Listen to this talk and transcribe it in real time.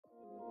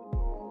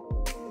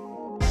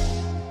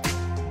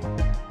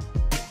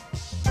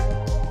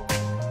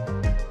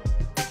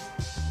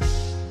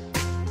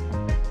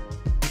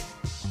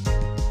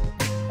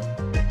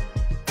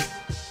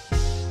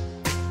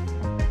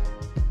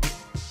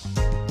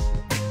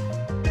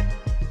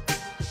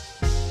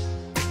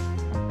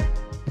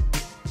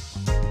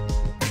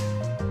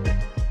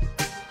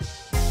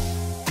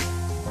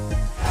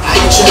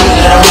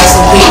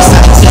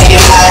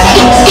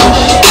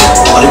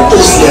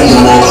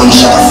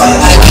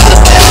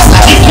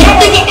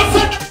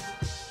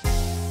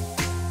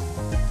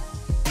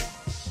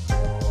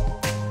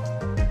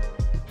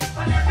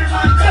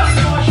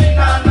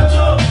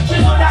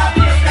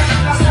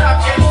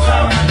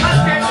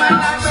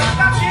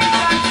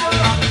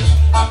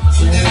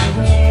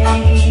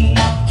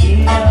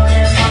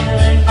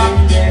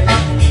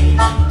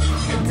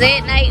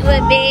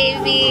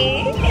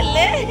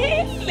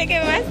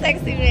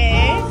sexy,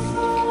 man.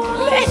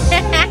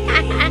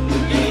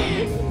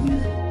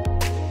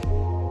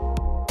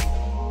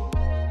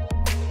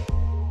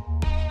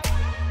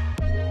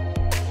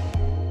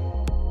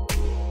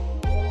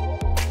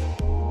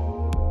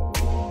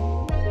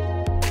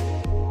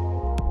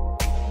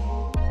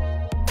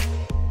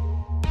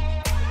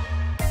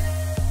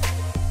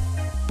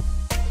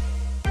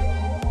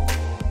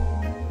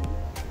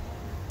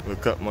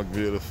 Look at my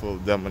beautiful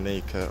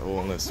Jamaica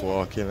owners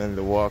walking in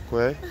the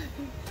walkway.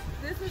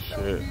 This is so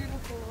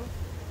beautiful.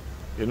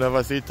 You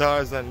never see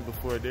Tarzan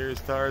before? There's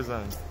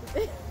Tarzan.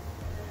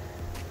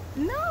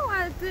 No,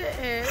 I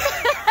didn't.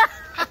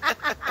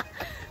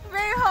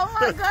 Babe, oh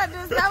my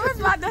goodness, that was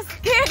about to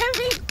scare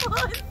me for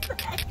a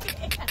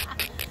second.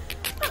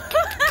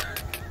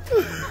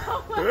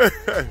 Oh my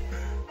God.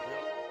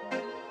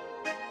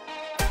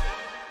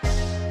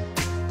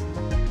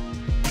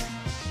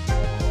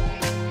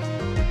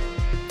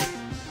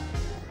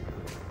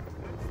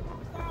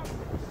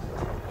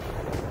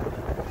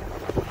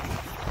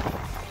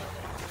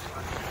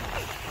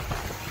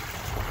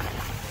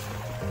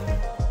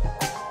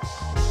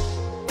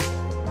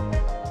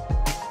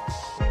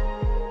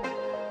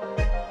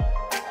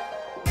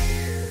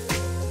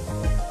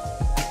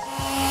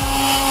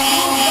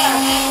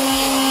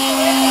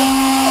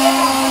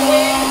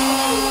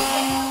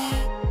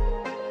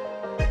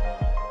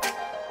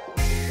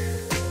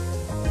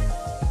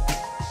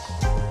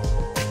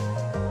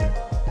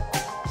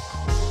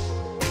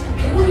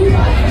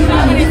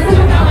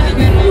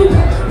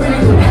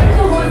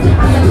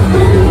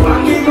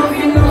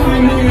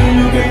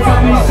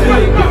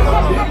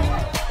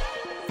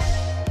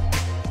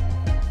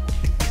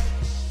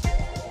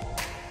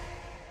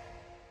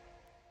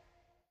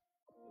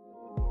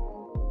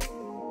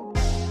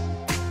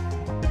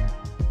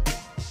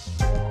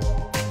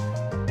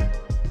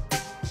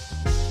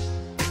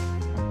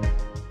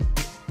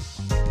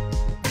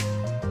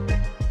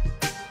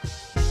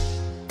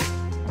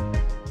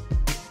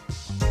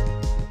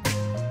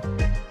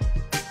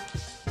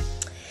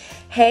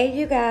 Hey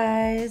you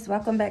guys,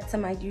 welcome back to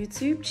my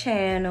YouTube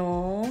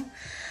channel.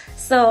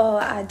 So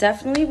I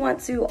definitely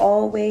want to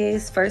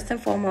always first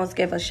and foremost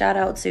give a shout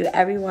out to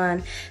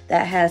everyone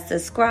that has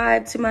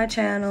subscribed to my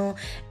channel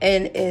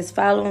and is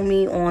following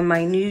me on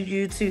my new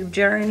YouTube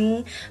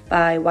journey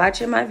by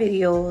watching my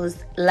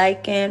videos,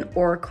 liking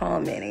or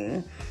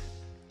commenting.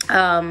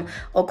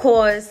 Of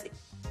course,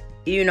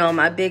 you know,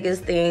 my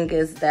biggest thing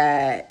is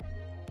that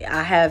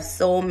I have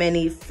so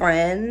many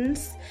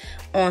friends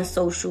on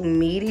social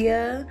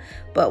media,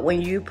 but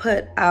when you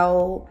put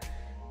out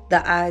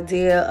the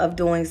idea of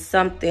doing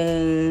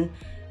something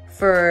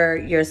for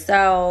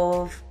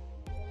yourself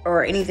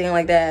or anything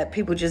like that,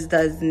 people just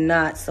does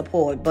not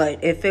support.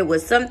 But if it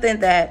was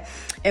something that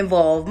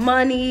involved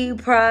money,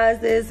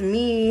 prizes,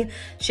 me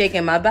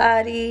shaking my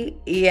body,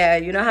 yeah,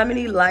 you know how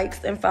many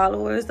likes and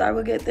followers I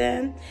would get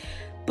then.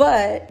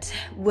 But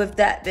with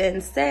that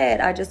being said,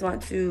 I just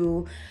want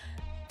to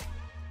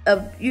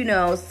you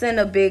know, send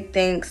a big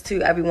thanks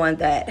to everyone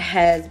that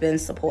has been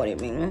supporting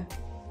me.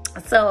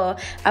 So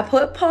I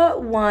put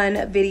part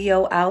 1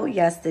 video out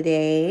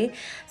yesterday,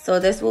 so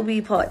this will be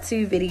part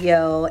 2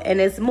 video, and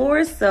it's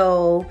more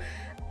so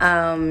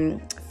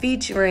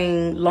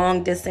featuring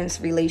long distance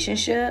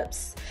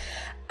relationships.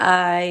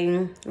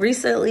 I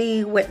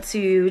recently went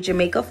to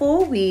Jamaica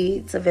for a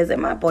week to visit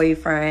my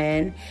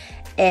boyfriend,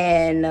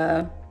 and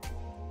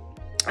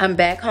I'm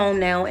back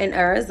home now in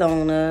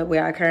Arizona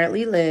where I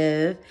currently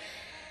live.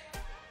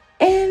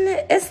 And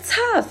it's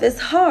tough, it's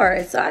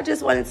hard. So I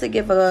just wanted to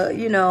give a,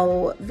 you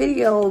know,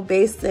 video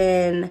based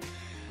in,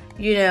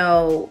 you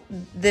know,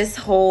 this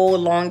whole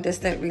long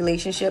distance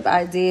relationship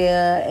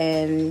idea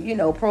and, you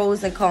know,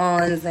 pros and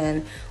cons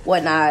and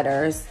whatnot,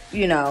 or,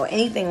 you know,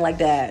 anything like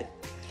that.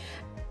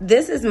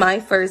 This is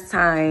my first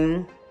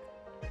time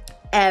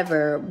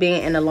ever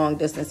being in a long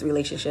distance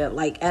relationship,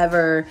 like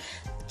ever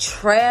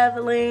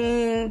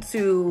traveling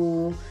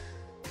to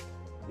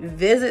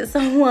visit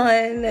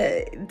someone,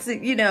 to,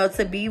 you know,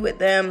 to be with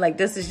them. Like,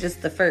 this is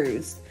just the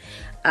first.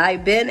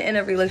 I've been in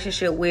a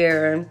relationship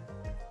where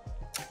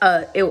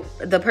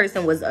the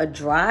person was a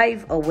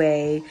drive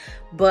away,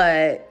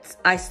 but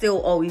I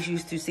still always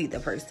used to see the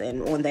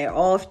person on their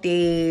off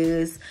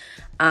days,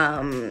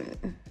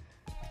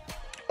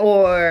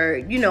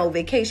 or, you know,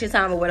 vacation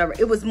time or whatever.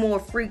 It was more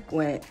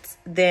frequent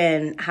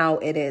than how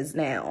it is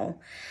now.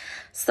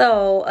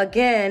 So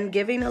again,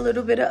 giving a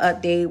little bit of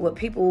update, what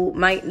people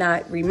might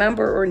not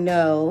remember or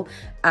know,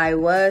 I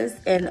was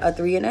in a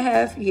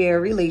 3.5-year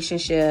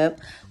relationship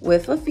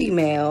with a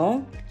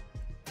female,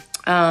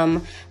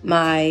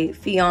 my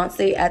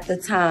fiance at the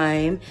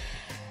time.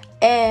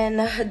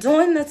 And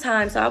during the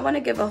time, so I want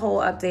to give a whole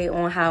update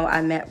on how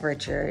I met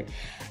Richard.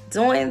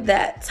 During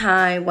that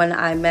time when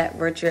I met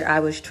Richard, I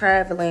was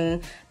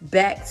traveling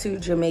back to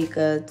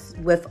Jamaica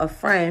with a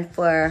friend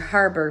for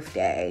her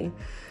birthday.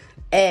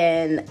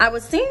 And I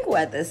was single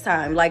at this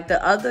time. Like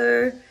the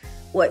other,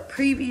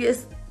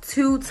 previous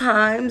 2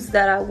 times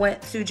that I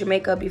went to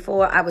Jamaica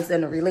before, I was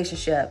in a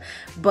relationship,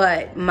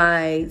 but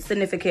my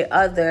significant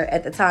other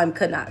at the time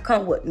could not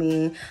come with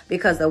me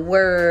because of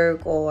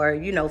work or,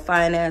 you know,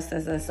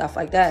 finances and stuff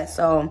like that.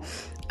 So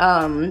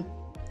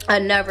I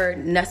never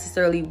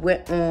necessarily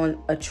went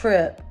on a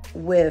trip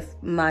with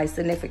my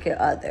significant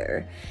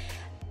other.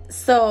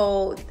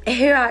 So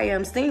here I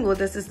am single.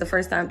 This is the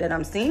first time that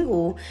I'm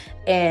single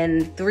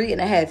in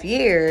 3.5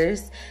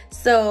 years.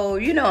 So,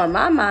 you know, in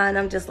my mind,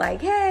 I'm just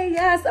like, hey,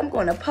 yes, I'm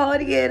going to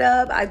party it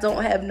up. I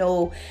don't have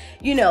no,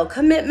 you know,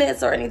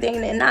 commitments or anything,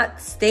 and not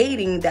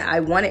stating that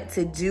I wanted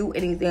to do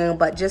anything,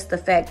 but just the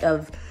fact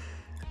of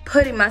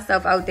putting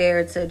myself out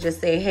there to just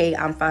say, hey,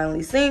 I'm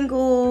finally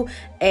single,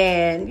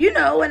 and, you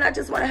know, and I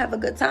just want to have a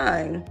good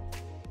time.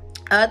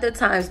 Other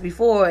times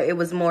before, it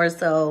was more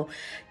so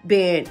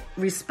being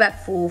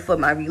respectful for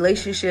my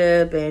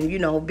relationship and, you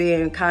know,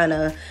 being kind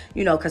of,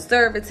 you know,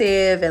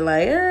 conservative and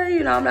like,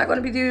 you know, I'm not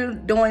going to be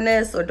doing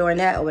this or doing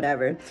that or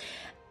whatever.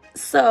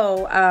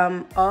 So,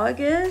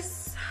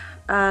 August,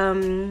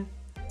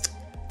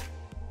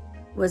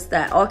 was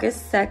that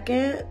August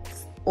 2nd?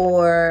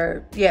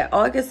 Or, yeah,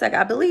 August 2nd.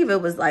 I believe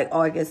it was like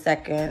August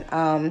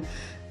 2nd.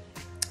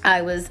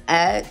 I was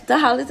at the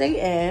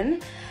Holiday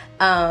Inn,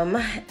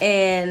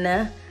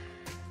 and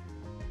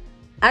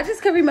I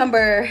just could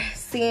remember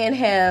seeing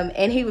him,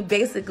 and he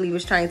basically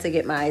was trying to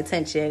get my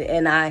attention,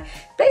 and I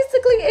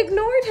basically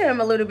ignored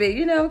him a little bit,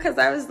 you know, because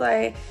I was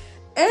like,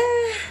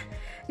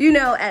 you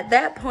know, at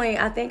that point,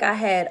 I think I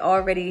had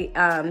already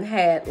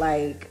had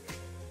like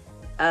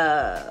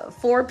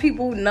 4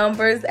 people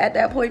numbers at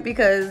that point,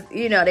 because,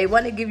 you know, they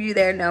want to give you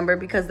their number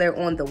because they're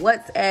on the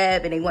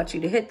WhatsApp and they want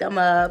you to hit them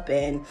up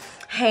and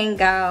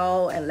hang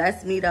out and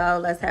let's meet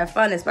up, let's have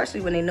fun, especially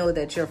when they know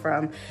that you're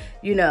from,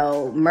 you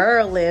know,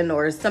 Maryland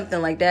or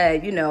something like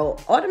that. You know,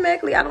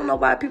 automatically, I don't know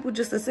why people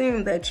just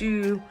assume that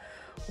you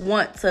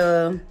want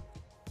to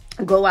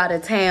go out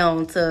of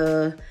town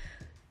to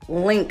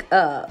link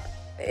up,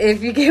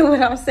 if you get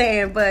what I'm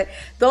saying. But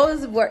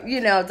those were,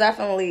 you know,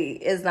 definitely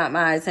is not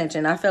my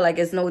intention. I feel like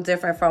it's no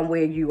different from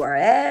where you are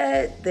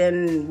at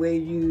than where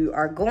you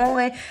are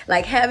going.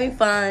 Like having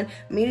fun,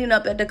 meeting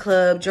up at the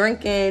club,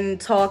 drinking,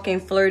 talking,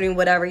 flirting,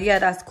 whatever. Yeah,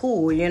 that's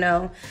cool, you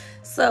know.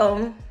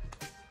 So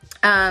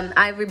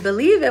I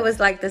believe it was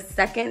like the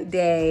second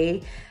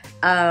day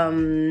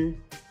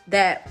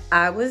that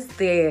I was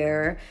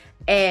there.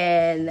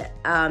 And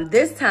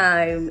this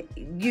time,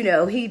 you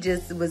know, he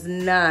just was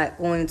not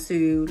going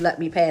to let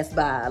me pass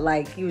by.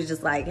 Like, he was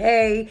just like,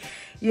 hey,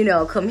 you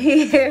know, come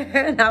here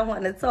and I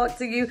want to talk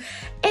to you.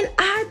 And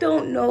I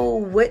don't know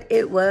what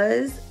it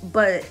was,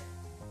 but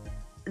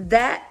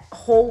that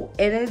whole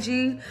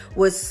energy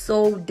was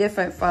so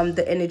different from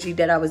the energy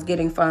that I was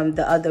getting from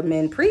the other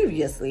men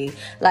previously.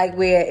 Like,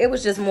 where it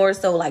was just more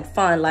so like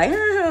fun, like,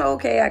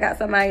 okay, I got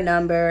somebody's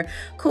number,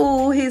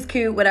 cool, he's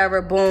cute,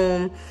 whatever,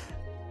 boom.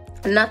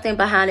 Nothing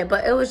behind it.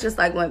 But it was just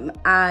like when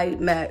I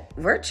met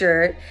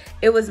Richard,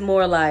 it was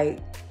more like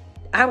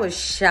I was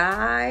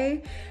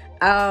shy.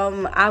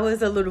 I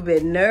was a little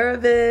bit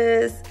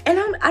nervous, and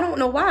I don't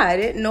know why. I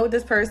didn't know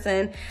this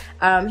person.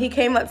 He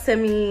came up to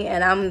me,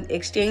 and I'm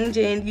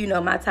exchanging, you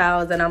know, my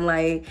towels, and I'm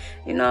like,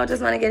 you know, I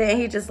just want to get in.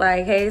 He just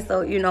like, hey,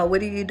 so, you know,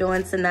 what are you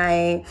doing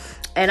tonight?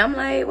 And I'm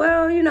like,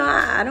 well, you know,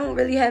 I don't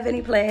really have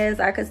any plans.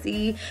 I could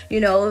see, you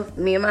know, if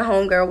me and my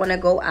homegirl want to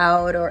go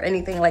out or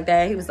anything like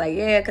that. He was like,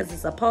 yeah, because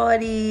it's a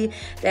party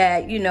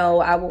that, you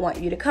know, I would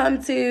want you to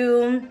come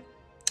to.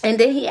 And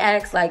then he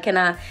asked, like, can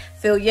I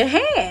feel your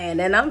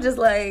hand? And I'm just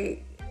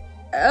like,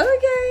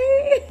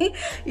 okay,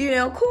 you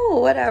know,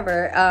 cool,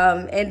 whatever.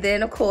 And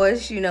then, of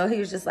course, you know, he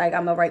was just like,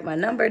 I'm going to write my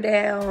number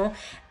down.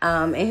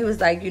 And he was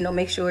like, you know,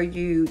 make sure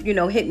you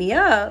know, hit me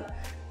up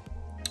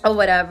or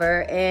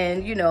whatever.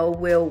 And, you know,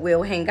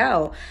 we'll hang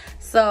out.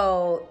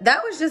 So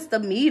that was just the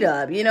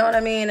meetup, you know what I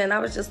mean? And I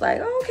was just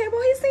like, oh, okay,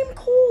 well, he seemed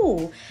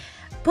cool.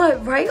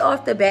 But right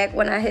off the bat,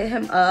 when I hit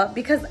him up,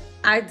 because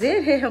I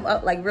did hit him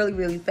up like really,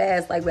 really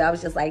fast. Like, where I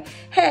was just like,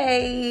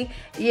 hey,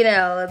 you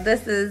know,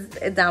 this is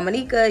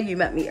Dominica. You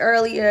met me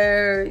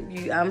earlier.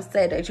 You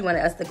said that you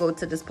wanted us to go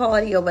to this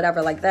party or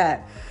whatever like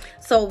that.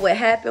 So what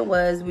happened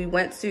was we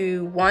went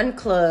to one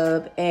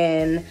club,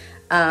 and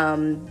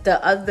the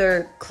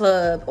other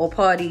club or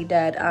party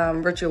that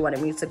Richard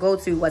wanted me to go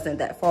to wasn't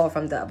that far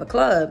from the other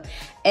club.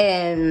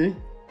 And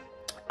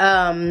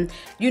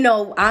you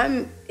know,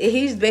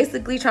 he's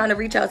basically trying to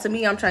reach out to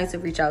me. I'm trying to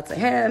reach out to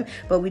him,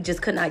 but we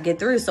just could not get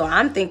through. So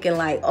I'm thinking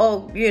like,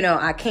 oh, you know,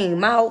 I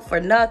came out for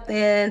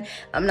nothing.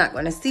 I'm not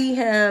going to see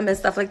him and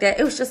stuff like that.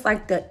 It was just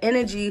like the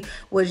energy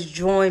was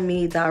drawing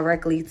me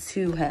directly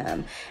to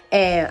him.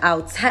 And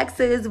our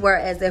texts were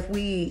as if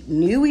we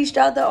knew each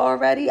other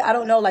already. I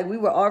don't know, like we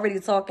were already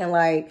talking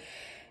like,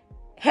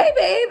 hey,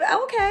 babe,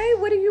 okay,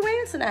 what are you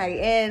wearing tonight?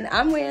 And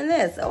I'm wearing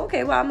this.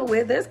 Okay, well, I'm going to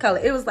wear this color.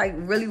 It was, like,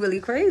 really, really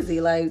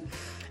crazy. Like,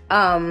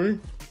 and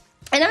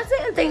I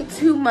didn't think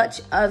too much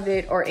of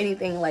it or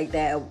anything like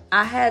that.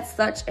 I had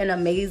such an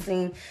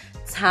amazing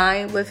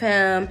time with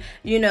him,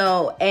 you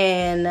know,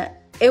 and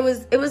it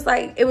was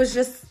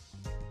just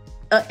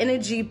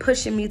energy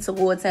pushing me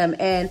towards him.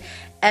 And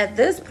at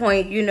this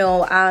point, you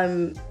know,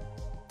 I'm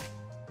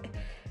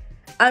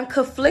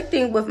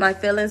conflicting with my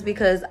feelings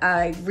because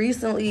I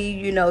recently,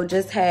 you know,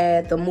 just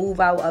had the move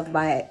out of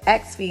my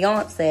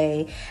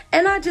ex-fiance,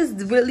 and I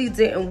just really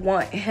didn't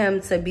want him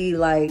to be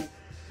like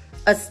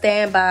a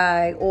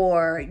standby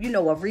or, you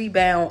know, a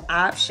rebound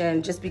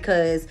option just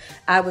because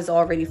I was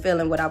already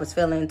feeling what I was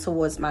feeling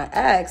towards my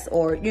ex,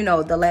 or, you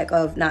know, the lack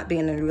of not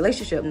being in a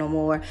relationship no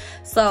more.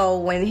 So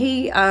when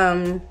he,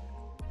 I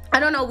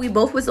don't know, we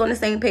both was on the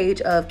same page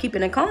of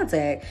keeping in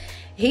contact.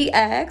 He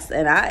asked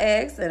and I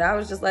asked, and I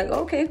was just like,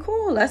 okay,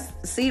 cool, let's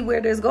see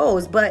where this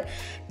goes. But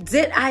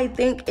did I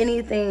think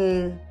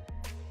anything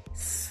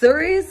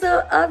serious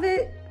of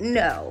it?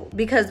 No,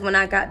 because when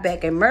I got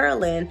back in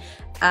Maryland,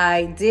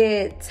 I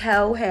did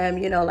tell him,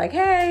 you know, like,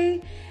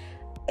 hey,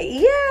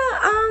 yeah,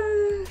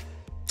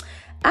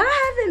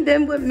 I haven't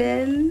been with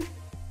men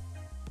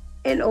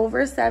in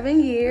over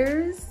 7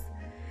 years.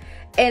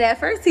 And at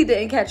first he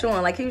didn't catch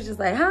on. Like, he was just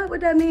like, huh,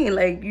 what that mean?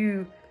 Like,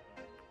 you,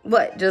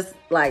 what, just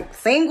like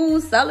single,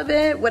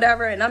 celibate,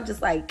 whatever? And I'm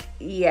just like,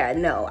 yeah,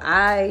 no,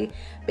 I've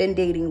been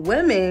dating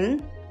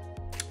women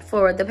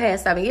for the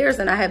past 7 years,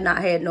 and I have not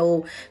had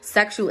no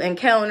sexual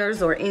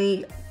encounters or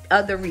any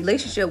other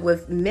relationship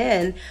with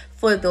men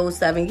for those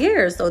 7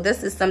 years. So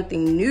this is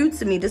something new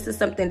to me. This is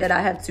something that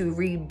I have to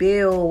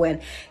rebuild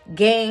and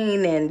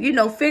gain and, you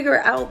know,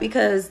 figure out,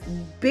 because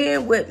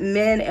being with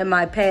men in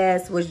my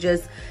past was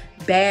just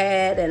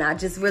bad, and I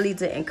just really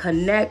didn't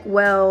connect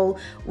well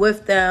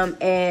with them,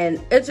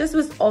 and it just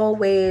was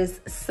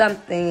always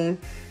something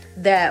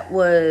that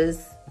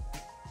was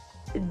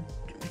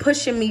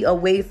pushing me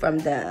away from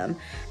them.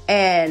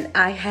 And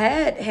I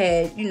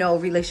had, you know,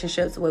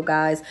 relationships with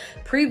guys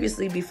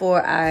previously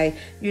before I,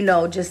 you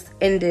know, just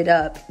ended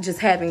up just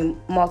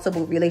having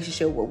multiple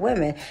relationships with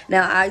women.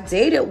 Now, I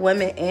dated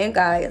women and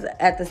guys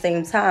at the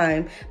same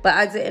time, but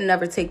I didn't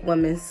never take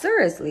women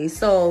seriously.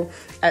 So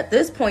at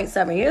this point,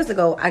 7 years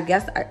ago, I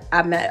guess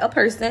I met a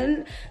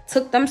person,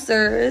 took them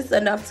serious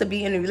enough to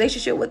be in a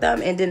relationship with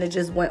them, and then it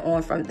just went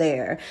on from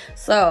there.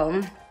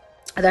 So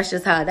that's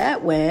just how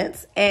that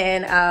went.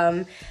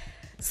 And,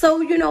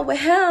 so, you know, with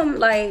him,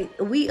 like,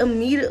 we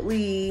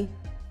immediately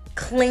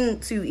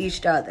cling to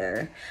each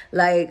other.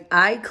 Like,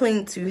 I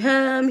cling to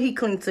him, he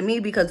cling to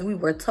me, because we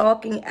were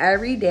talking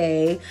every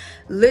day,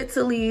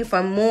 literally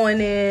from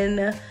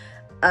morning,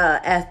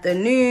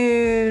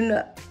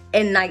 afternoon,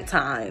 and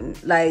nighttime.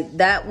 Like,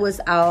 that was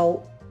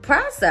our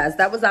process.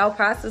 That was our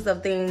process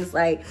of things,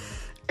 like,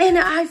 and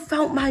I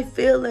felt my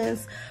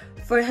feelings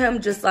for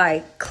him just,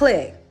 like,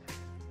 click.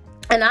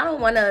 And I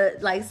don't want to,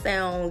 like,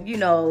 sound, you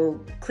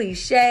know,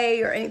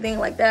 cliche or anything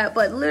like that,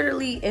 but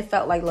literally it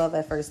felt like love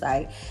at first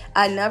sight.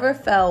 I never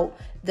felt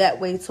that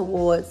way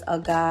towards a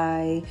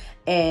guy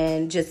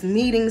and just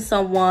meeting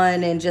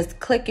someone and just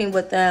clicking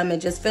with them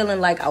and just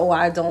feeling like, oh,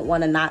 I don't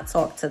want to not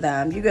talk to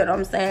them. You get what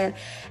I'm saying?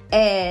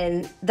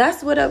 And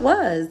that's what it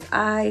was.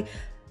 I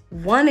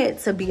wanted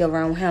to be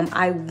around him.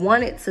 I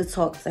wanted to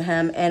talk to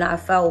him, and I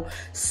felt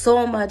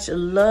so much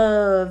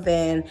love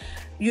and,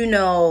 you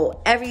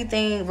know,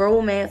 everything,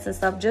 romance and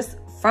stuff just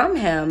from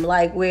him,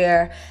 like,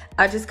 where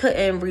I just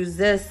couldn't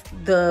resist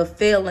the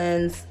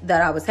feelings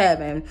that I was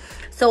having.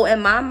 So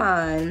in my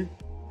mind,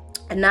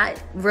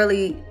 not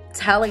really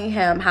telling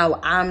him how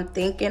I'm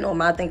thinking or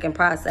my thinking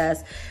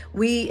process,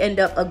 we end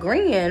up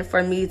agreeing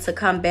for me to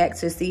come back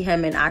to see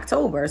him in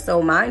October.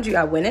 So mind you,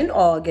 I went in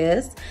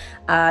August,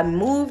 I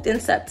moved in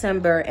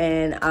September,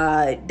 and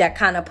that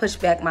kind of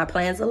pushed back my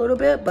plans a little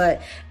bit.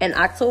 But in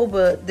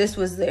October, this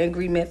was the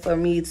agreement for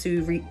me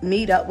to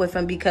meet up with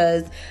him,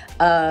 because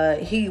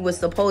he was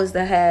supposed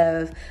to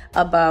have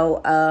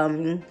about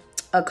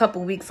a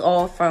couple weeks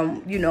off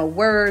from, you know,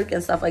 work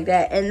and stuff like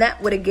that, and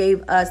that would have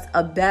gave us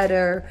a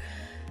better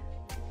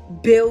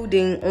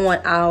building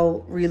on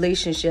our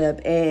relationship,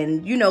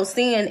 and, you know,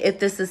 seeing if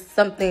this is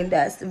something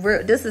that's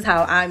real. This is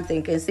how I'm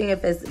thinking, seeing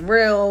if it's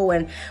real,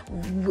 and,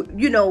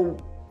 you know,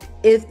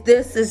 if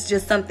this is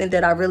just something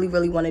that I really,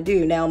 really want to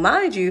do. Now,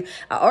 mind you,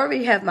 I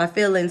already have my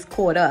feelings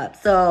caught up,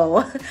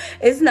 so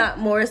it's not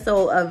more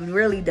so of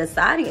really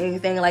deciding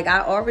anything. Like, I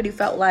already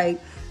felt like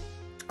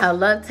I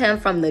loved him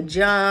from the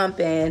jump,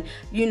 and,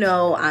 you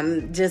know,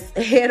 I'm just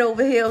head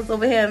over heels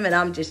over him, and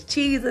I'm just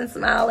cheesing,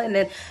 smiling,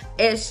 and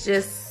it's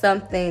just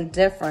something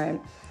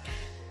different.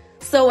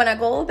 So when I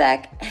go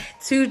back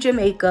to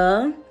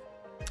Jamaica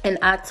in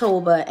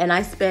October, and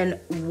I spend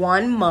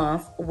 1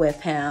 month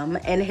with him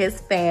and his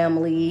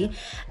family,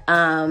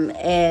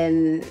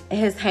 and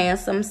his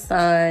handsome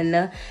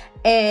son,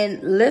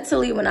 and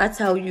literally when I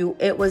tell you,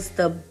 it was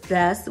the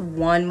best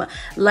 1 month.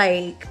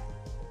 Like,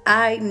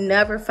 I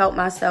never felt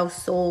myself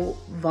so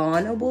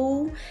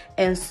vulnerable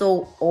and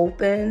so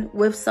open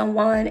with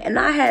someone. And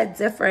I had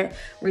different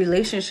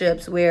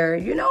relationships where,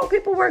 you know,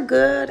 people were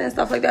good and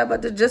stuff like that,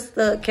 but just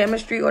the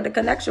chemistry or the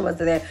connection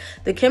wasn't there.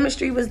 The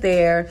chemistry was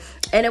there,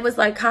 and it was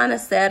like kind of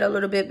sad a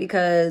little bit,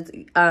 because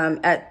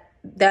at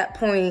that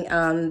point,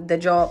 the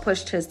job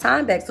pushed his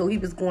time back, so he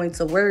was going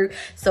to work.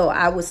 So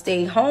I would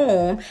stay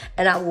home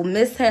and I will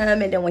miss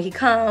him. And then when he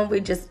come, we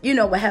just, you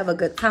know, would have a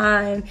good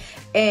time.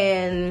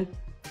 And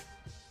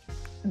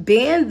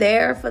being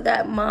there for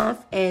that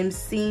month and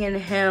seeing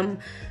him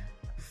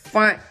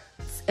front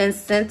and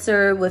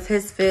center with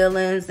his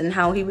feelings and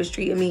how he was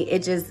treating me,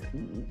 it just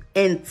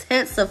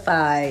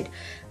intensified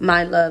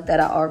my love that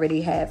I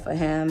already had for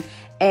him.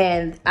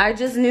 And I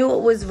just knew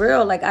it was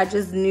real. Like, I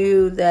just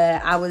knew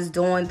that I was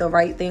doing the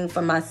right thing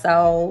for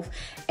myself.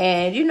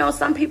 And, you know,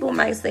 some people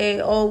might say,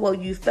 oh, well,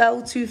 you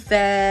fell too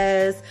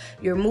fast,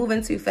 you're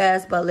moving too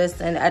fast. But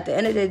listen, at the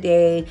end of the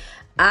day,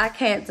 I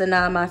can't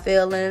deny my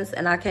feelings,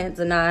 and I can't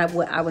deny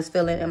what I was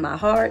feeling in my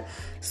heart.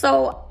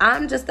 So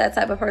I'm just that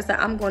type of person.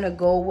 I'm going to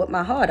go with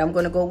my heart. I'm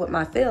going to go with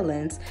my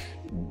feelings.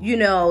 You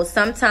know,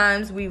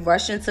 sometimes we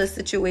rush into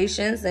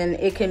situations and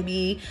it can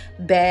be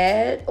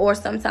bad, or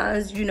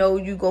sometimes, you know,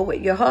 you go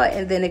with your heart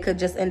and then it could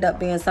just end up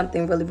being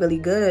something really, really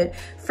good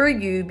for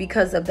you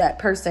because of that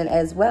person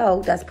as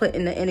well that's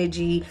putting the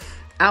energy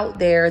out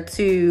there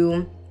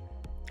to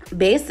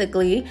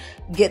basically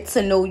get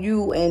to know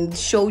you and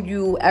show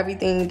you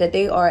everything that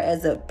they are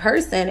as a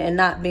person, and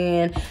not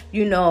being,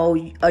 you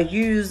know, a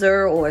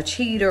user or a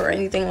cheater or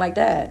anything like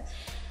that.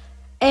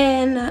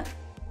 And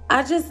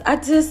I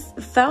just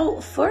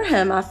felt for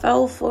him. I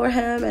felt for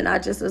him, and I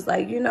just was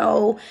like, you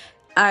know,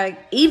 I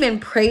even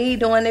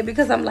prayed on it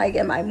because I'm like,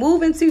 am I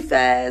moving too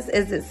fast?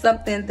 Is it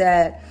something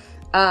that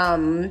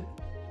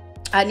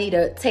I need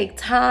to take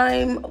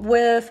time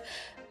with?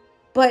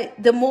 But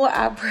the more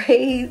I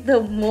prayed,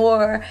 the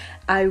more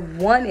I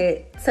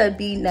wanted to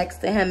be next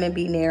to him and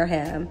be near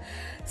him.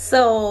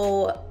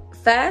 So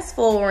fast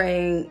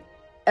forwarding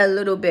a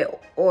little bit,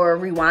 or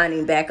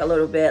rewinding back a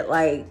little bit,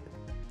 like,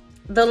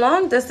 the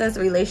long distance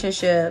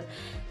relationship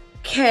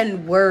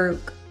can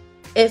work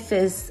if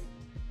it's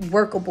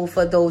workable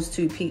for those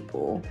two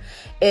people.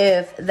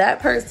 If that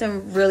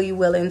person really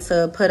willing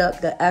to put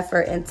up the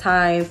effort and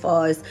time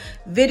for his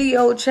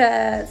video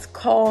chats,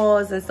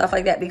 calls, and stuff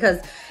like that. Because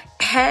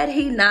had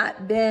he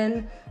not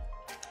been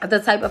the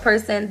type of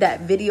person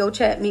that video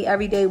chat me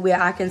every day, where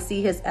I can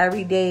see his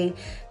everyday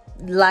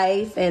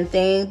life and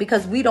thing,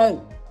 because we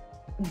don't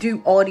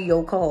do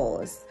audio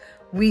calls,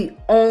 we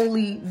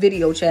only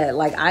video chat.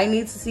 Like, I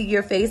need to see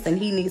your face and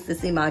he needs to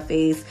see my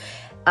face.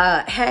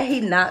 Had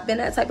he not been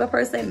that type of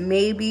person,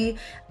 maybe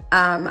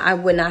I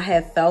would not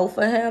have fell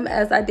for him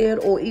as I did,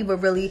 or even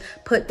really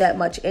put that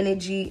much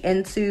energy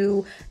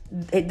into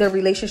the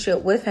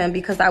relationship with him,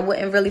 because I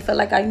wouldn't really feel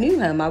like I knew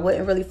him. I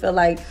wouldn't really feel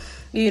like,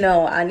 you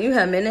know, I knew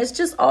him. And it's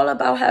just all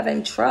about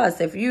having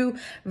trust. If you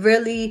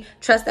really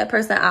trust that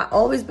person, I've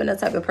always been the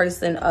type of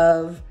person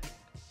of,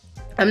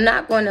 I'm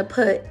not going to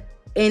put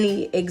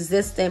any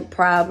existent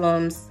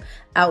problems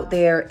out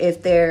there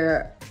if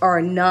there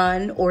are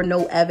none or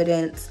no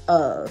evidence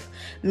of.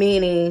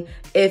 Meaning,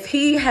 if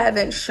he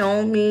haven't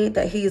shown me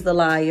that he's a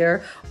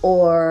liar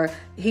or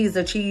he's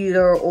a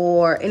cheater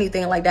or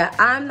anything like that,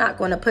 I'm not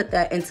going to put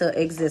that into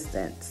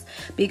existence,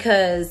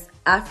 because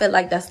I feel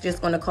like that's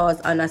just going to cause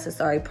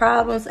unnecessary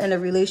problems in a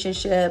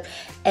relationship.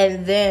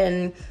 And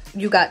then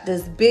you got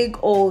this big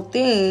old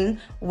thing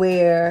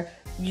where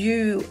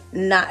you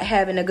not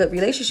having a good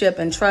relationship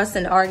and trust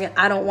and arguing.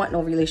 I don't want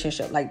no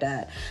relationship like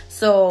that.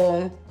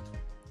 So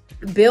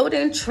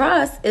building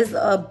trust is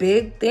a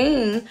big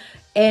thing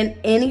in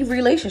any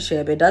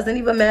relationship. It doesn't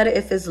even matter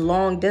if it's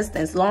long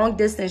distance. Long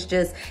distance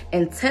just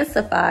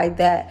intensified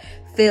that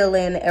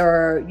feeling,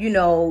 or, you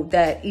know,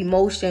 that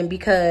emotion,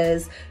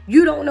 because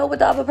you don't know what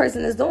the other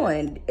person is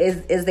doing.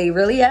 Is they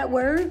really at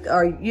work?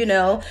 Or, you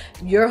know,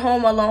 you're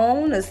home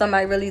alone? Is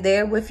somebody really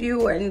there with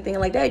you or anything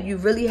like that? You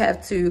really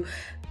have to,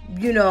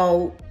 you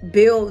know,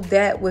 build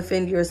that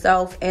within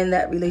yourself and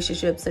that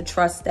relationship to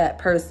trust that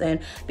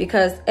person,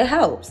 because it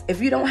helps. If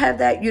you don't have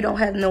that, you don't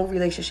have no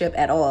relationship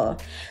at all.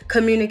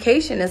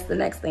 Communication is the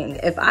next thing.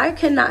 If I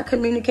cannot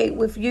communicate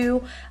with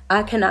you,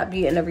 I cannot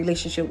be in a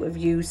relationship with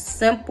you.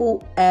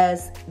 Simple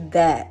as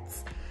that.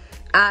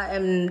 I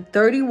am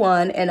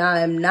 31 and I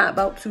am not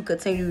about to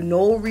continue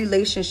no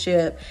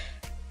relationship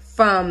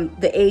from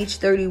the age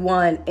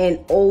 31 and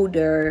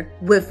older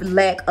with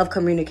lack of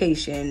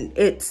communication.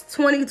 It's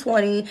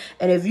 2020,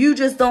 and if you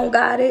just don't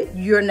got it,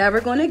 you're never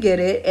going to get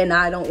it, and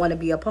I don't want to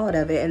be a part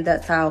of it. And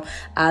that's how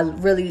I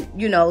really,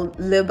 you know,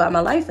 live by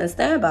my life and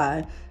stand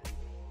by.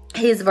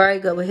 He's very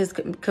good with his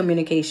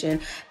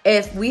communication.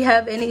 If we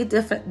have any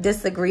different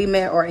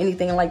disagreement or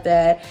anything like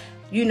that,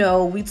 you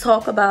know, we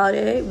talk about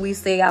it, we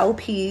say our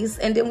piece,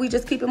 and then we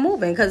just keep it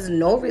moving, because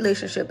no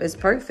relationship is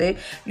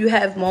perfect. You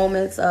have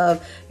moments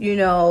of, you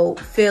know,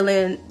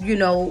 feeling, you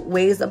know,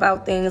 ways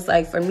about things.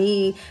 Like for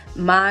me,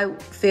 my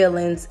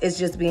feelings is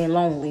just being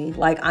lonely.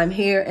 Like, I'm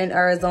here in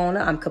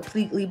Arizona, I'm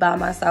completely by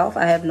myself.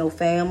 I have no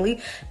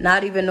family,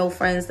 not even no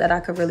friends that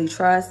I could really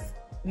trust,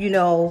 you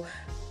know,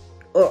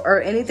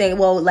 or anything.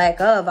 Well,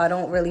 lack of, I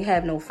don't really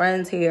have no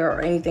friends here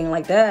or anything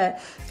like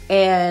that.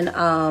 And,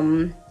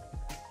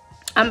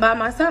 I'm by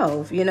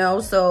myself, you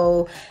know,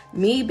 so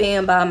me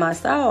being by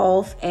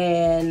myself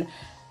and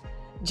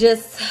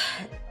just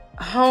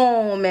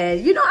home,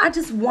 and you know, I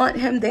just want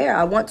him there.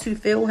 I want to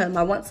feel him.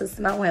 I want to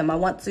smell him. I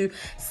want to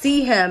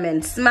see him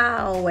and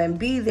smile and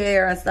be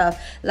there and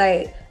stuff.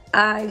 Like,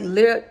 I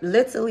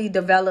literally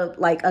developed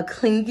like a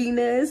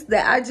clinginess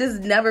that I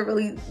just never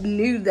really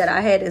knew that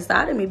I had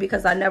inside of me,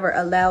 because I never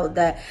allowed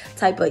that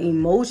type of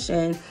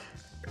emotion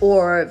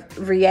or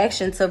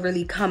reaction to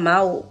really come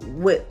out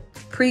with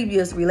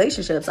previous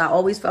relationships. I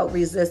always felt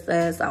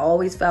resistance. I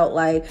always felt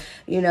like,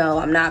 you know,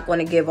 I'm not going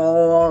to give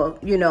all,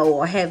 you know,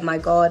 or have my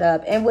guard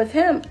up. And with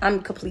him,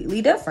 I'm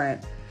completely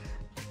different.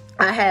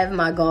 I have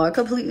my guard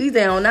completely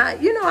down.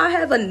 I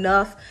have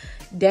enough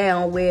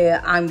down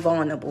where I'm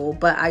vulnerable,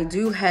 but I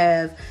do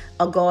have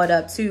a guard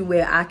up too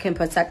where I can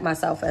protect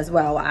myself as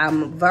well.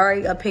 I'm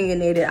very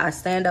opinionated. I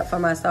stand up for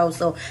myself,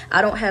 so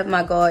I don't have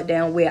my guard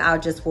down where I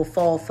just will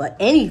fall for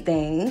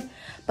anything,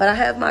 but I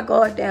have my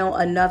guard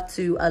down enough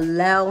to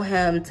allow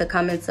him to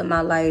come into my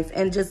life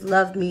and just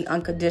love me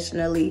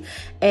unconditionally,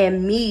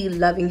 and me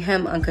loving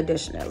him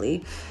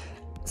unconditionally.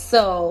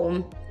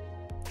 So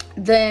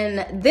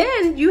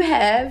then you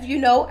have, you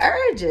know,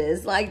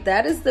 urges. Like,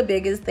 that is the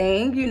biggest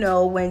thing, you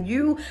know, when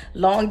you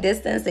long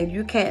distance and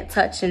you can't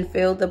touch and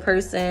feel the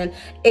person,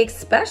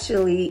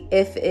 especially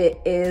if it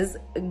is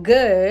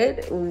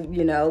good,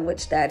 you know,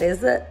 which that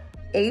is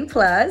A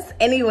plus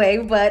anyway.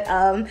 But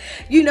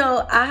you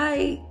know,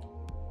 I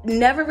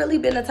never really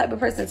been the type of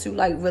person to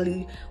like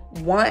really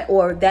want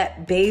or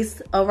that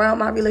base around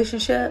my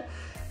relationship,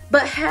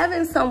 but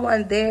having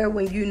someone there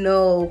when you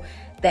know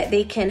that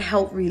they can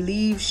help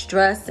relieve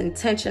stress and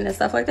tension and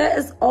stuff like that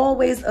is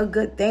always a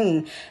good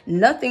thing.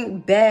 Nothing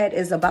bad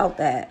is about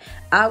that.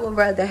 I would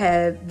rather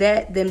have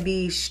that than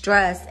be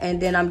stressed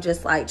and then I'm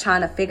just like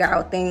trying to figure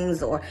out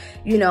things, or,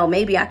 you know,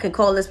 maybe I can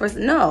call this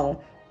person.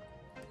 No,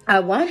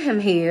 I want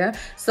him here.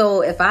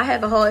 So if I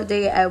have a hard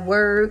day at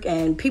work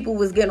and people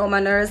was getting on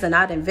my nerves and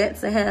I'd vent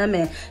to him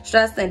and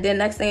stress, and then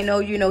next thing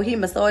you know, he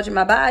massaging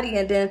my body,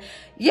 and then,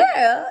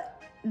 yeah,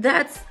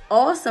 that's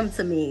awesome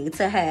to me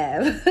to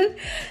have.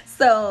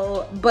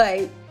 So,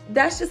 but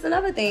that's just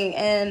another thing.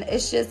 And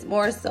it's just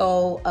more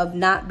so of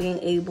not being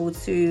able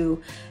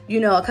to, you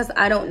know, because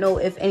I don't know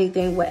if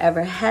anything would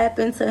ever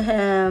happen to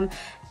him.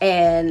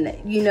 And,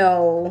 you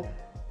know,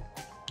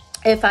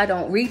 if I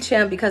don't reach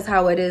him, because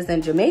how it is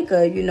in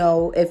Jamaica, you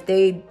know, if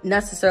they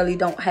necessarily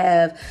don't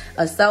have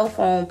a cell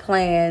phone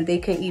plan, they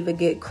can either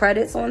get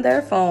credits on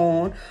their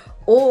phone,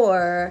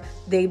 or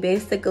they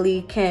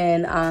basically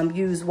can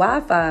use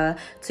Wi-Fi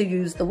to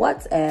use the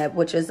WhatsApp,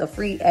 which is a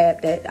free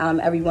app that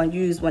everyone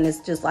uses when it's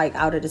just like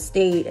out of the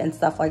state and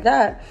stuff like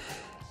that.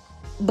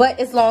 But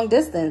it's long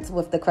distance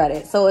with the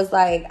credit. So it's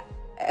like,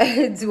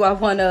 do I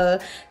want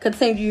to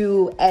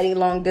continue adding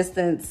long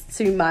distance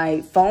to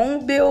my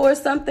phone bill or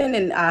something,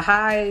 and a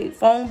high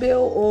phone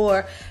bill,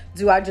 or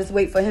do I just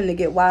wait for him to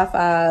get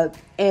Wi-Fi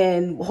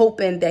and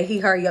hoping that he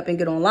hurry up and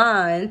get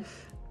online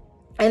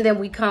and then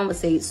we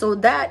conversate? So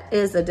that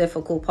is a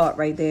difficult part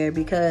right there,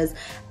 because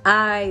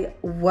I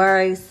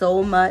worry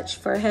so much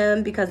for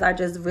him, because I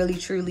just really,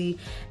 truly,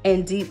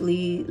 and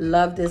deeply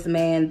love this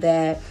man,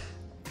 that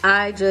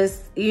I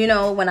just, you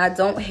know, when I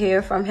don't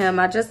hear from him,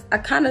 I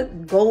kind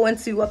of go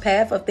into a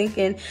path of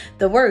thinking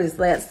the worst,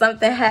 that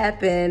something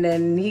happened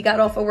and he got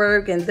off of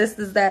work and this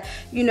is that,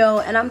 you know,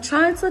 and I'm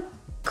trying to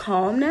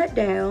calm that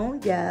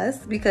down.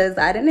 Yes, because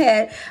I done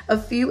had a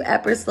few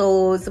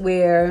episodes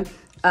where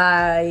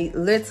I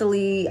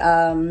literally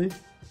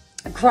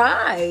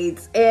cried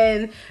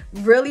and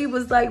really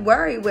was like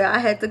worried, where I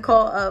had to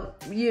call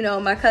up, you know,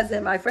 my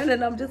cousin, my friend,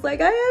 and I'm just like,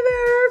 I haven't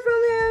heard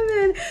from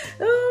him, and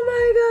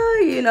oh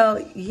my God, you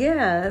know,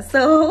 yeah.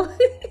 So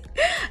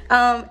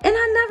and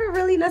I never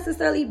really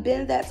necessarily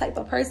been that type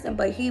of person,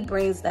 but he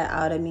brings that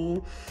out of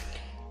me.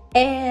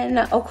 And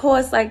of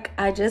course, like,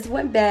 I just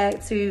went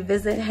back to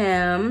visit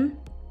him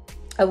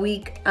a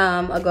week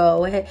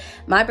ago.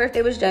 My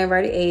birthday was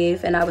January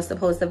 8th, and I was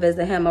supposed to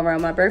visit him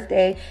around my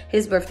birthday.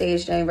 His birthday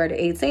is January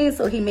 18th,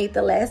 so he made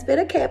the last bit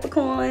of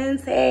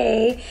Capricorns.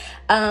 Hey,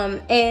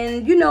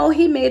 and you know,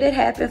 he made it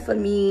happen for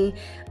me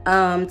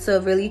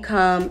to really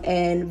come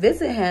and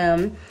visit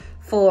him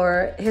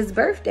for his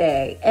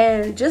birthday.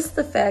 And just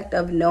the fact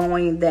of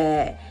knowing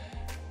that,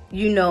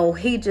 you know,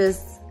 he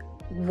just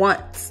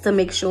wants to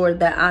make sure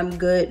that I'm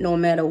good no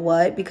matter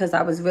what, because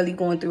I was really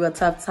going through a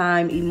tough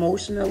time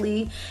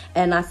emotionally,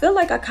 and I feel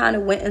like I kind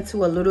of went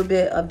into a little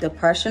bit of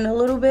depression a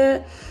little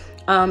bit,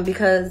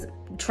 because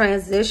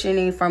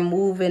transitioning from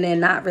moving and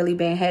not really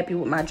being happy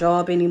with my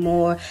job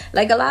anymore,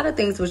 like a lot of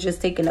things was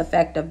just taking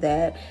effect of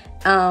that.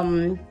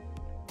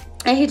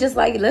 And he just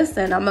like,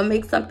 listen, I'm gonna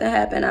make something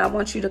happen. I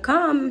want you to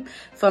come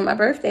for my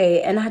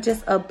birthday. And I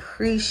just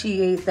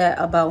appreciate that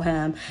about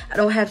him. I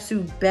don't have to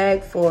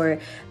beg for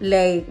it.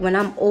 Like, when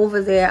I'm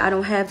over there, I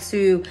don't have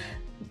to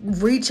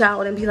reach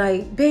out and be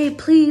like, babe,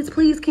 please,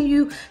 can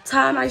you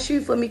tie my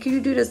shoe for me? Can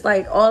you do this?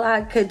 Like, all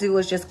I could do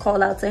was just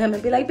call out to him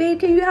and be like, babe,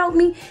 can you help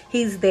me?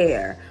 He's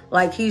there.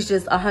 Like, he's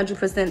just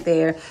 100%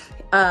 there.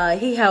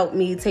 He helped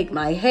me take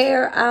my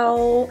hair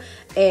out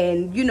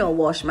and, you know,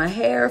 wash my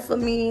hair for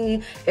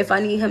me. If I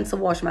need him to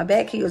wash my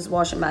back, he was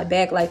washing my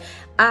back. Like,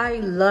 I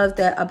love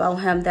that about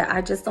him, that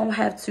I just don't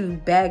have to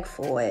beg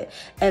for it.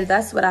 And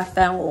that's what I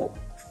found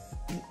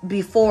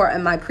before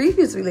in my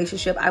previous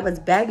relationship. I was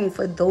begging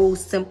for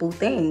those simple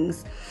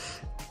things.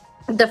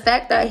 The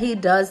fact that he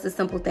does the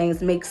simple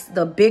things makes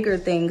the bigger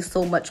things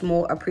so much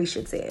more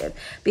appreciative,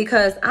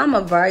 because I'm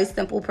a very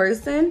simple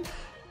person.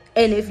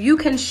 And if you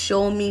can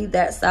show me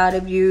that side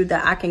of you,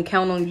 that I can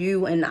count on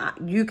you and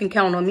you can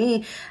count on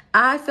me,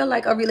 I feel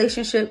like a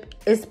relationship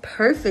is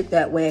perfect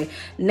that way.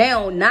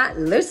 Now, not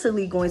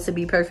literally going to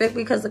be perfect,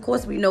 because of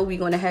course we know we're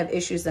going to have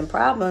issues and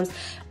problems.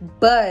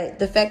 But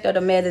the fact of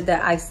the matter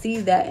that I see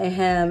that in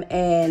him,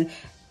 and,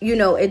 you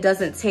know, it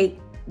doesn't take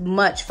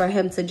much for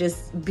him to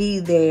just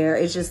be there.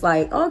 It's just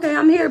like, okay,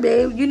 I'm here,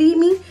 babe. You need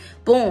me?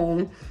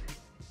 Boom.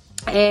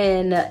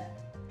 And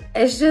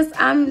it's just,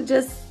 I'm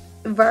just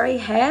very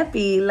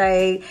happy.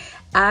 Like,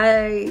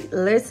 I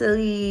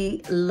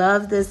literally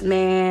love this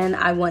man.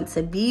 I want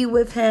to be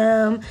with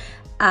him.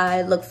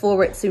 I look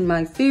forward to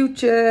my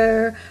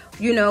future,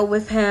 you know,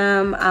 with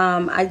him.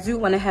 I do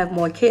want to have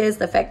more kids.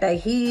 The fact that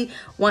he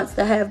wants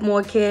to have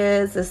more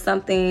kids is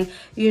something,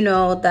 you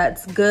know,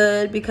 that's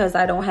good, because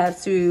I don't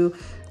have to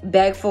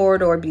beg for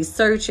it or be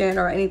searching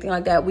or anything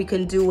like that. We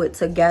can do it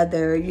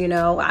together, you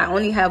know. I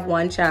only have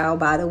one child,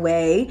 by the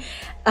way.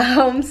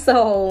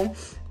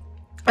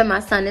 And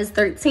my son is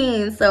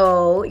 13.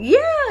 So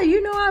yeah,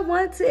 you know, I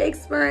want to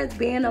experience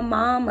being a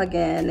mom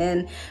again,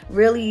 and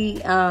really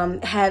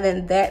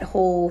having that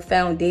whole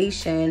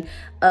foundation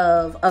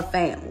of a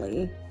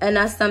family. And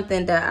that's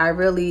something that I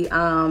really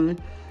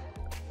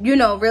you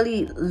know,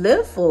 really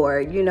live for,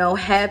 you know,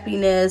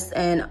 happiness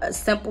and a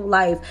simple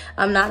life.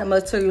 I'm not a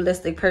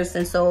materialistic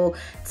person. So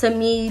to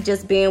me,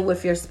 just being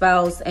with your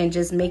spouse and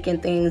just making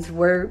things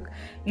work,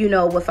 you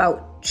know,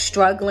 without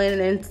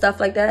struggling and stuff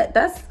like that,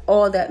 that's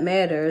all that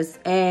matters.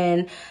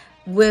 And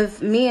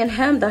with me and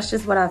him, that's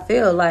just what I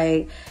feel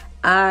like.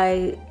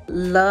 I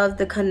love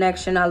the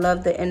connection. I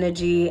love the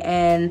energy.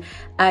 And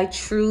I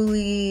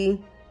truly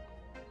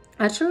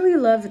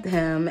loved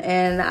him,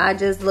 and I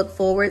just look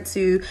forward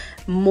to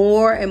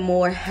more and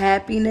more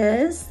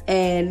happiness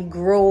and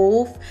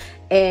growth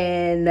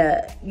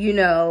and, you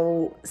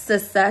know,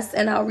 success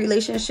in our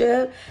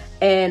relationship.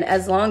 And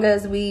as long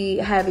as we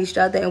have each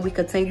other and we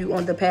continue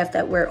on the path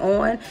that we're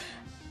on,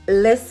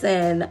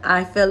 listen,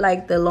 I feel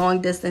like the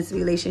long distance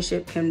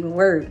relationship can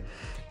work.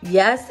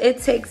 Yes,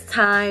 it takes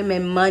time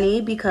and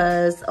money,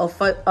 because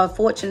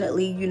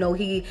unfortunately, you know,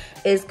 he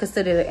is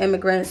considered an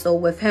immigrant. So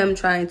with him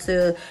trying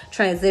to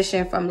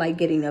transition from like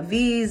getting a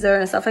visa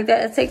and stuff like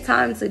that, it takes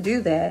time to do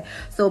that.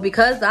 So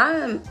because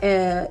I'm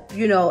a,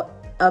 you know,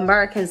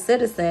 American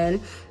citizen,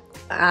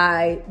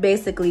 I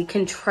basically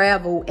can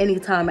travel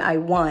anytime I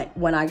want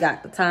when I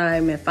got the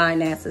time and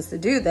finances to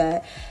do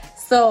that.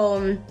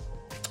 So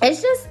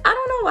it's just, I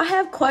don't know, I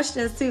have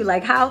questions too.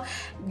 Like, how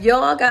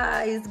y'all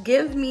guys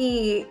give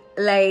me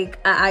like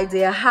an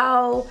idea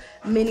how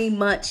many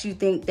months you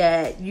think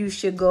that you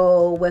should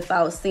go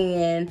without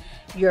seeing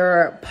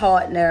your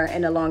partner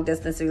in a long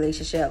distance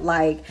relationship.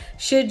 Like,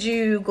 should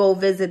you go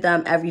visit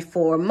them every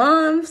 4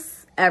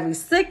 months, every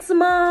 6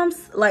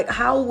 months? Like,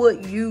 how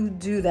would you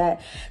do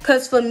that?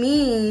 Because for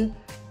me,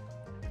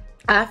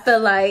 I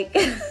feel like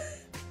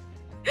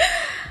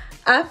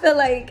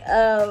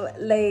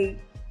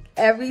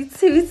every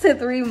 2 to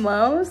 3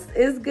 months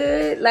is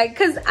good. Like,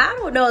 cause I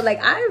don't know,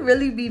 like, I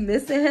really be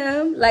missing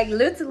him. Like,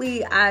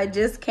 literally, I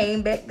just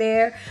came back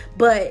there.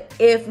 But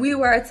if we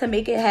were to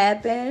make it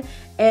happen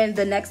and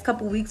the next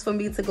couple weeks for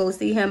me to go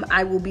see him,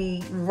 I will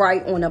be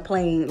right on a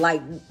plane,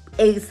 like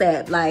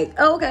ASAP. Like,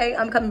 okay,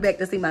 I'm coming back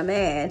to see my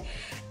man.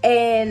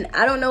 And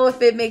I don't know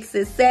if it makes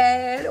it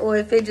sad or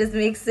if it just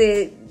makes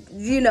it,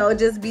 you know,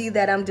 just be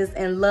that I'm just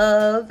in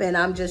love and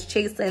I'm just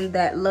chasing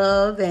that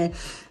love and,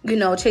 you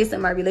know,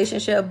 chasing my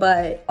relationship.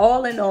 But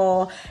all in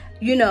all,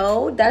 you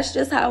know, that's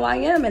just how I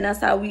am, and that's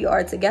how we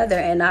are together.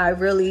 And I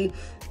really,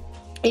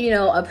 you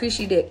know,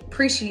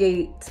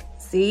 appreciate,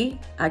 see,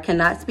 I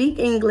cannot speak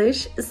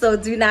English, so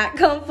do not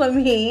come for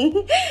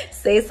me.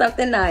 Say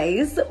something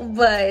nice.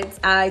 But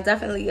I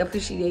definitely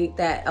appreciate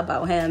that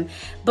about him.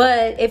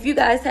 But if you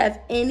guys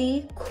have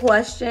any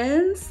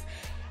questions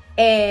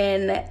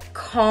and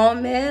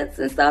comments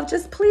and stuff,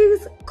 just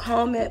please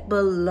comment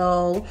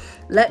below.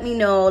 Let me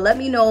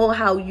know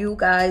how you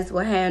guys will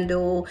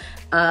handle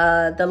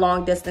the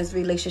long distance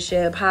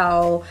relationship.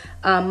 How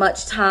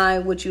much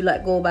time would you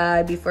let go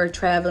by before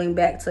traveling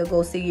back to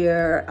go see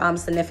your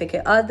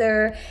significant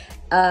other?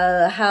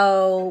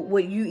 How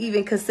would you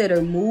even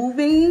consider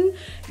moving,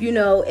 you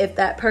know, if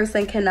that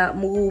person cannot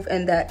move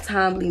in that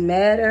timely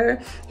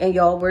manner and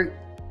y'all work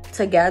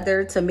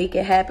together to make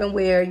it happen,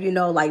 where, you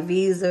know, like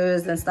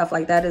visas and stuff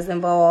like that is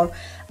involved.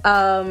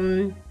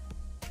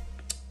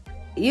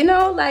 you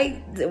know,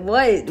 like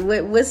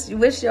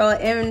what's your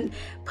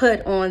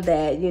input on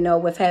that, you know,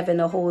 with having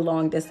a whole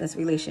long distance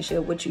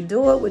relationship? Would you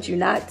do it? Would you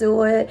not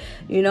do it?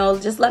 You know,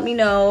 just let me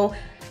know.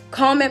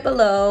 Comment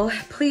below.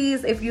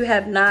 Please, if you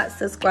have not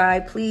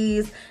subscribed,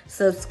 please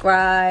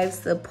subscribe,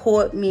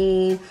 support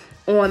me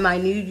on my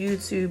new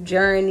YouTube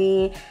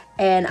journey.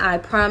 And I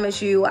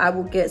promise you, I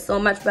will get so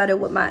much better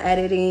with my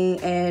editing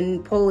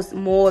and post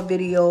more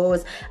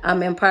videos.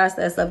 I'm in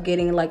process of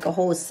getting like a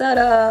whole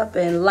setup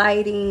and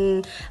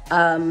lighting,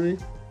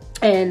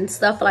 and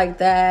stuff like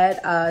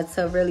that,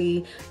 to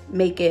really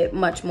make it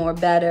much more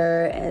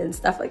better and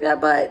stuff like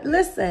that. But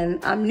listen,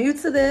 I'm new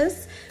to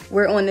this.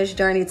 We're on this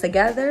journey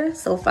together,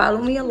 so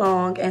follow me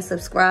along and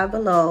subscribe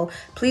below.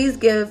 Please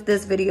give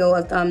this video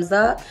a thumbs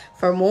up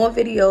for more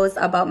videos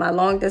about my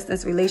long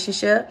distance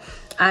relationship.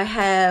 I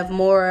have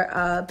more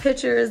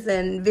pictures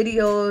and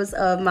videos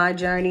of my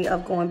journey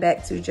of going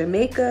back to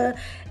Jamaica,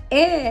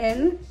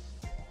 and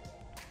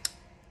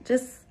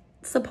just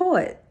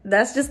support.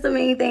 That's just the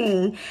main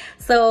thing.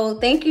 So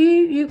thank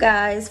you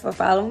guys for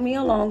following me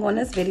along on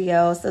this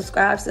video.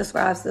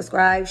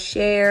 Subscribe,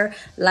 share,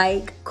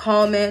 like,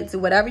 comment, do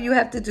whatever you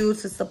have to do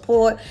to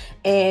support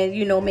and,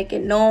 you know, make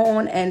it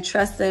known, and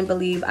trust and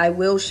believe I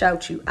will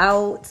shout you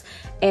out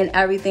and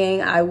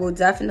everything. I will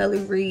definitely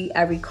read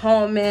every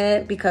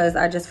comment, because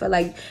I just feel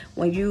like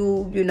when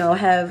you know,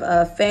 have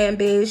a fan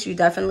base, you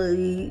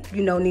definitely,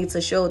 you know, need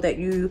to show that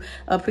you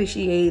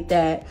appreciate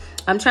that.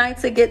 I'm trying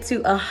to get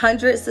to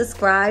 100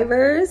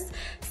 subscribers,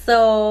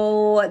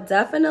 so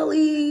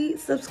definitely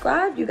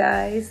subscribe, you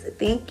guys.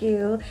 Thank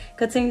you.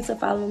 Continue to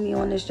follow me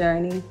on this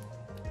journey.